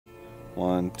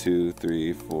1, 2,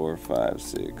 3, 4, 5,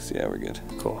 6. Yeah, we're good.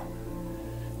 Cool.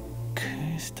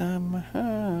 Okay, stop my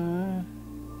heart.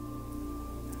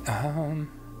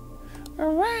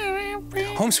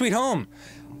 Home Sweet Home.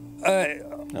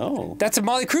 No. That's a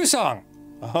Molly Crew song.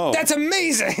 Oh. That's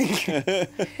amazing.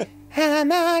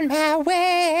 I'm on my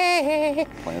way.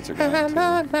 Plants are gone I'm too.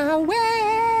 on my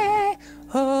way.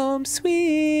 Home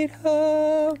Sweet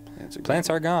Home. Plants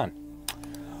are gone.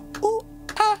 Ooh,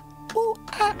 ah, ooh,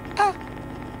 ah, ah.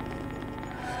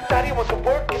 Daddy wants to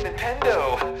work in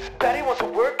Nintendo. Daddy wants to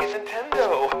work in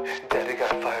Nintendo. Daddy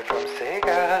got a fire drum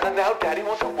Sega. Now Daddy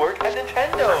wants to work at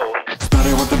Nintendo.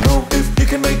 Daddy wants to know if he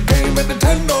can make game at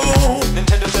Nintendo.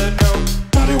 Nintendo said no.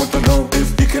 Daddy wants to know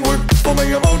if he can work for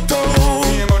Miyamoto.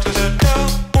 Miyamoto said no.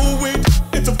 Oh wait,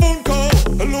 it's a phone call.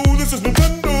 Hello, this is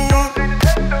Nintendo.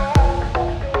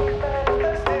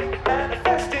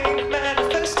 Manifesting,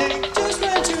 manifesting. Just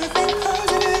learn to think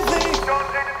positively. Don't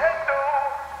say Nintendo.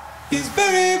 He's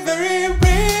very, very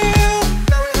real.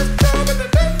 Now he has a job at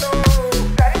Nintendo.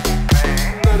 Daddy can play.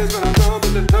 Daddy's got a job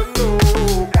at Nintendo.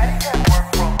 Daddy can work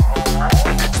from home.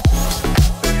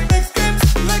 Daddy makes games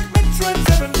like Metroid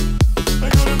 7. I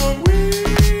got it on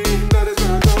Wii. Daddy's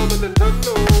got a job at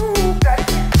Nintendo. Daddy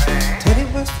can play. Teddy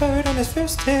was fired on his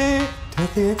first day.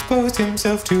 Teddy exposed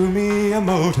himself to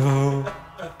Miyamoto.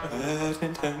 At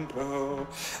Nintendo.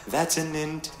 That's a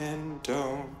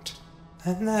Nintendo.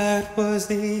 And that was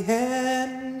the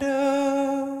end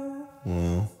of...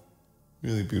 Wow.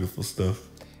 Really beautiful stuff.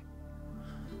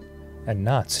 And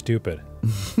not stupid.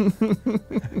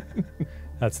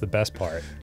 That's the best part.